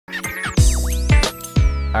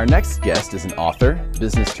Our next guest is an author,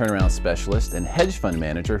 business turnaround specialist, and hedge fund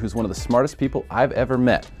manager who's one of the smartest people I've ever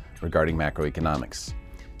met regarding macroeconomics.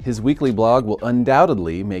 His weekly blog will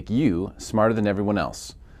undoubtedly make you smarter than everyone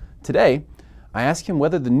else. Today, I ask him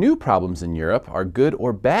whether the new problems in Europe are good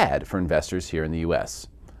or bad for investors here in the US.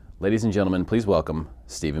 Ladies and gentlemen, please welcome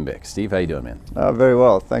Steve and Bick. Steve, how you doing, man? Very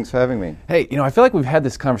well. Thanks for having me. Hey, I feel like we've had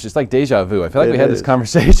this conversation. It's like deja vu. I feel like we had this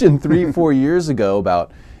conversation 3-4 years ago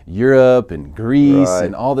about Europe and Greece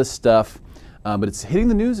and all this stuff, but it's hitting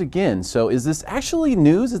the news again. So is this actually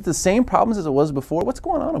news? Is it the same problems as it was before? What's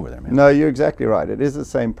going on over there, man? No, you're exactly right. It is the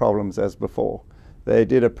same problems as before. They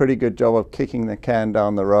did a pretty good job of kicking the can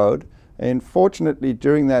down the road. And fortunately,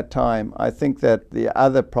 during that time, I think that the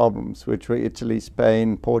other problems, which were Italy,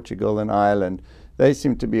 Spain, Portugal, and Ireland, they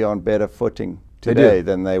seem to be on better footing today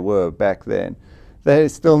than they were back then. They're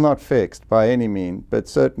still not fixed by any means, but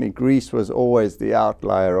certainly Greece was always the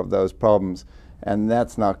outlier of those problems, and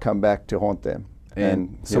that's now come back to haunt them.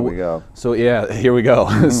 And here we go. So yeah, here we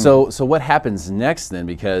go. So what happens next then?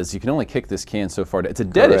 Because you can only kick this can so far. It's a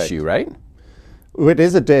debt issue, right? It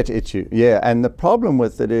is a debt issue, yeah. And the problem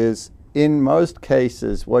with it is, in most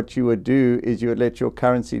cases, what you would do is you would let your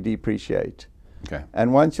currency depreciate. Okay.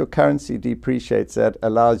 And once your currency depreciates, that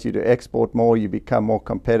allows you to export more, you become more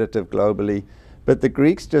competitive globally. But the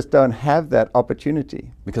Greeks just don't have that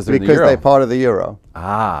opportunity because they're part of the euro.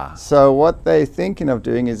 Ah. So what they're thinking of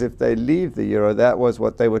doing is, if they leave the euro, that was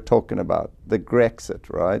what they were talking about, the Grexit,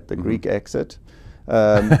 right? The Greek exit.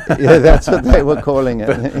 Yeah, that's what they were calling it.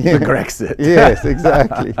 The Grexit. Yes,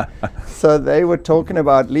 exactly. So they were talking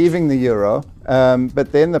about leaving the euro,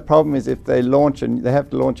 but then the problem is, if they launch, they have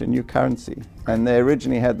to launch a new currency. And they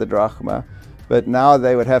originally had the drachma, but now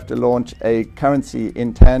they would have to launch a currency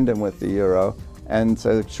in tandem with the euro. And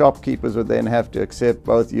so shopkeepers would then have to accept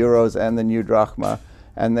both euros and the new drachma.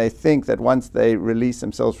 And they think that once they release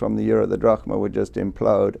themselves from the euro, the drachma would just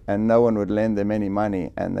implode and no one would lend them any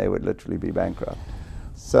money and they would literally be bankrupt.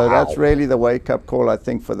 So that's really the wake-up call, I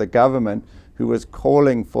think, for the government, who was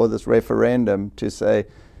calling for this referendum to say,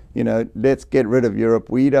 let's get rid of Europe.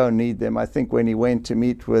 We don't need them. I think when he went to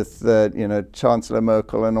meet with, Chancellor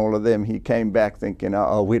Merkel and all of them, he came back thinking,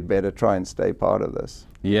 oh, we'd better try and stay part of this.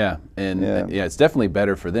 Yeah, and it's definitely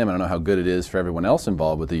better for them. I don't know how good it is for everyone else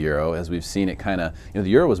involved with the euro, as we've seen it kind of, the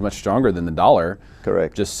euro was much stronger than the dollar.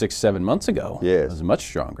 Correct. Just 6-7 months ago. Yes. It was much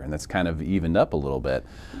stronger, and that's kind of evened up a little bit.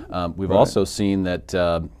 We've also seen that,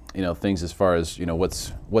 things as far as,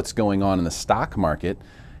 what's going on in the stock market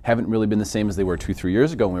haven't really been the same as they were 2-3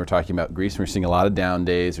 years ago when we were talking about Greece. We're seeing a lot of down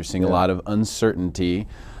days. We're seeing a lot of uncertainty.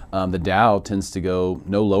 The Dow tends to go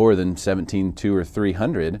no lower than 17,200 or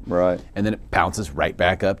 300, right? And then it bounces right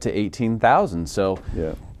back up to 18,000. So,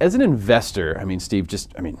 as an investor, Steve,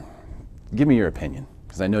 give me your opinion,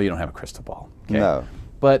 because I know you don't have a crystal ball. Okay? No.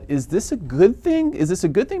 But is this a good thing? Is this a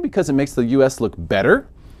good thing because it makes the U.S. look better,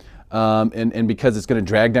 and because it's going to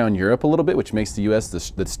drag down Europe a little bit, which makes the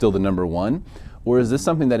U.S. that's still the number one? Or is this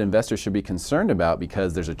something that investors should be concerned about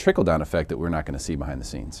because there's a trickle-down effect that we're not going to see behind the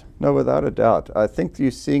scenes? No, without a doubt. I think you're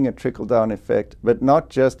seeing a trickle-down effect, but not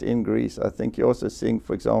just in Greece. I think you're also seeing,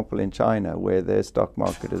 for example, in China, where their stock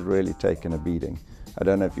market has really taken a beating. I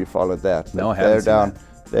don't know if you followed that. No, I haven't seen that.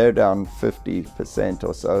 They're down 50%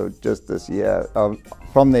 or so just this year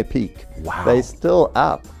from their peak. Wow. They're still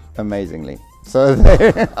up, amazingly. So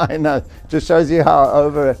I know, just shows you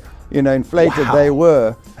how inflated they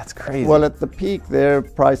were. That's crazy. Well, at the peak, their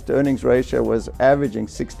price to earnings ratio was averaging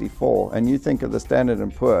 64. And you think of the Standard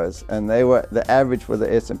 & Poor's, and the average for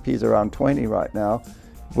the S&P is around 20 right now,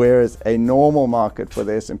 whereas a normal market for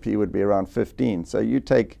the S&P would be around 15. So you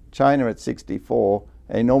take China at 64,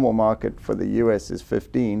 a normal market for the US is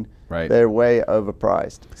 15. Right. They're way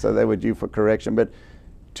overpriced. So they were due for correction. But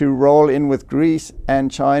to roll in with Greece and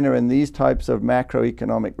China and these types of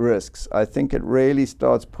macroeconomic risks, I think it really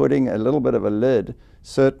starts putting a little bit of a lid,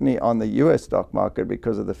 certainly on the US stock market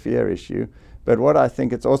because of the fear issue. But what I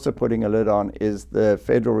think it's also putting a lid on is the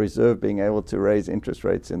Federal Reserve being able to raise interest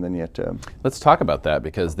rates in the near term. Let's talk about that,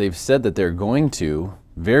 because they've said that they're going to,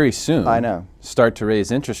 very soon, start to raise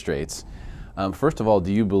interest rates. First of all,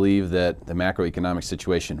 do you believe that the macroeconomic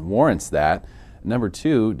situation warrants that? Number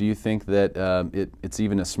two, do you think that it's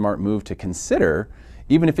even a smart move to consider,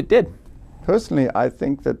 even if it did? Personally, I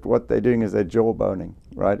think that what they're doing is they're jawboning,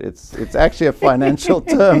 right? It's actually a financial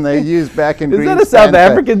term they use back in Greenspan's day. Is that a South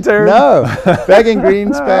African term? No. Back in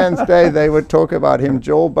Greenspan's day, they would talk about him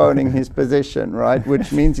jawboning his position, right?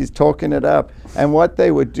 Which means he's talking it up. And what they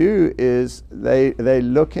would do is they're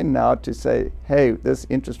looking now to say, hey, this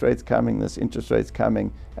interest rate's coming, this interest rate's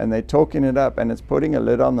coming. And they're talking it up, and it's putting a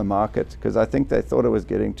lid on the market, because I think they thought it was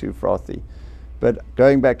getting too frothy. But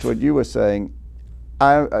going back to what you were saying,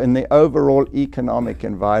 in the overall economic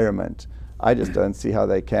environment, I just don't see how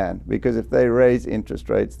they can, because if they raise interest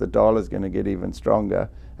rates, the dollar's going to get even stronger,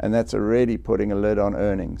 and that's already putting a lid on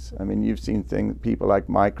earnings. I mean, you've seen people like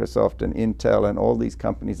Microsoft and Intel and all these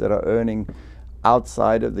companies that are earning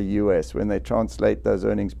outside of the US, when they translate those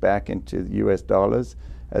earnings back into US dollars,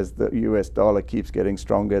 as the US dollar keeps getting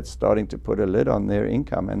stronger, it's starting to put a lid on their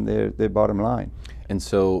income and their bottom line. And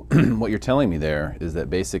so what you're telling me there is that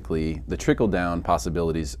basically the trickle-down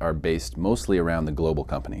possibilities are based mostly around the global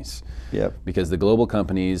companies. Yep. Because the global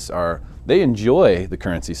companies they enjoy the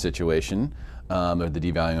currency situation, or the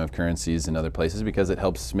devaluing of currencies in other places, because it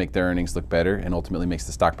helps make their earnings look better and ultimately makes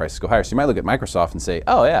the stock prices go higher. So you might look at Microsoft and say,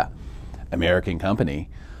 oh yeah, American company,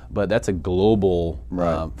 but that's a global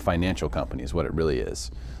financial company is what it really is.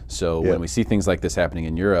 So when we see things like this happening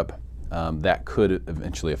in Europe, that could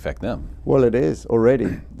eventually affect them. Well, it is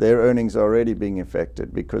already. Their earnings are already being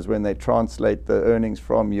affected, because when they translate the earnings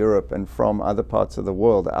from Europe and from other parts of the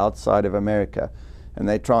world outside of America, and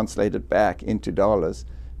they translate it back into dollars,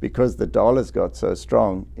 because the dollar's got so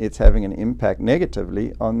strong, it's having an impact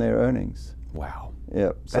negatively on their earnings. Wow.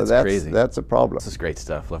 Yeah, so that's crazy. That's a problem. This is great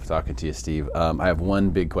stuff. Love talking to you, Steve. I have one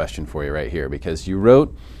big question for you right here, because you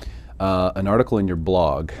wrote an article in your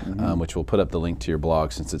blog, which we'll put up the link to your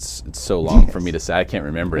blog, since it's so long for me to say. I can't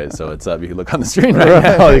remember it, so it's up. You can look on the screen right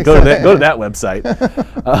now. Go to that website.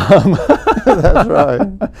 That's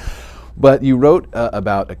right. But you wrote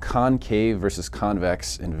about a concave versus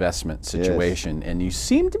convex investment situation, and you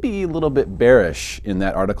seem to be a little bit bearish in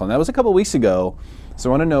that article. And that was a couple of weeks ago. So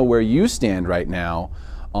I want to know where you stand right now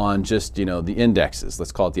on just the indexes.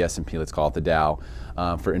 Let's call it the S&P. Let's call it the Dow.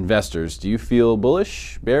 For investors, do you feel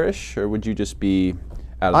bullish, bearish, or would you just be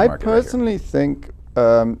out of the market? I personally think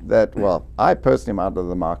I personally am out of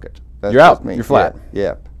the market. That's You're out. Me. You're flat.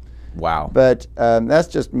 Yeah. Wow. But that's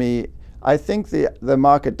just me. I think the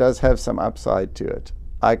market does have some upside to it.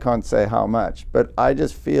 I can't say how much, but I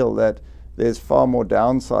just feel that there's far more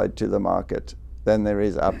downside to the market than there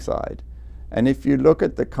is upside. And if you look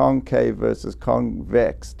at the concave versus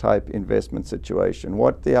convex type investment situation,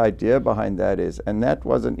 what the idea behind that is, and that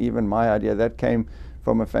wasn't even my idea, that came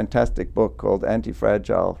from a fantastic book called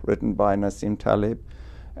Anti-Fragile, written by Nassim Taleb.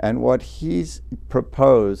 And what he's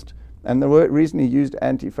proposed, and the reason he used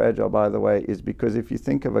anti-fragile, by the way, is because if you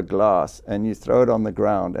think of a glass and you throw it on the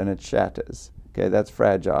ground and it shatters, okay, that's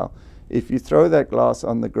fragile. If you throw that glass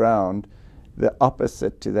on the ground, the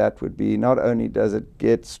opposite to that would be, not only does it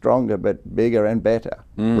get stronger, but bigger and better,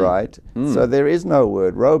 right? So there is no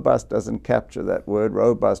word. Robust doesn't capture that word.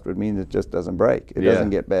 Robust would mean it just doesn't break. It doesn't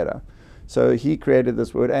get better. So he created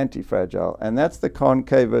this word anti-fragile, and that's the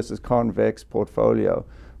concave versus convex portfolio,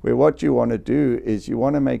 where what you want to do is you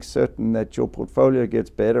want to make certain that your portfolio gets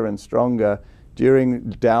better and stronger during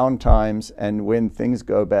down times and when things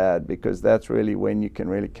go bad, because that's really when you can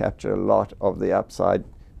really capture a lot of the upside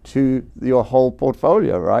to your whole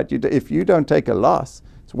portfolio, right? If you don't take a loss,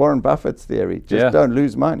 it's Warren Buffett's theory, just don't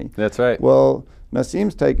lose money. That's right. Well,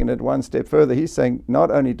 Nassim's taken it one step further. He's saying not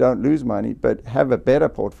only don't lose money, but have a better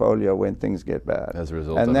portfolio when things get bad. As a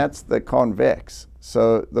result and that's the convex.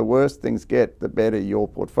 So the worse things get, the better your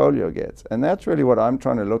portfolio gets. And that's really what I'm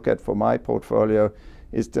trying to look at for my portfolio,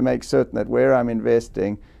 is to make certain that where I'm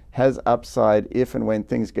investing has upside if and when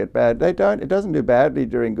things get bad. It doesn't do badly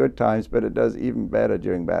during good times, but it does even better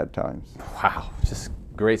during bad times. Wow, just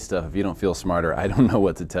great stuff. If you don't feel smarter, I don't know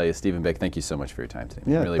what to tell you. Stephen Bick, thank you so much for your time today.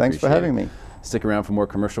 Yeah, really thanks for having me. Stick around for more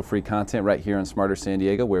commercial-free content right here on Smarter San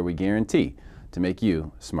Diego, where we guarantee to make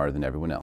you smarter than everyone else.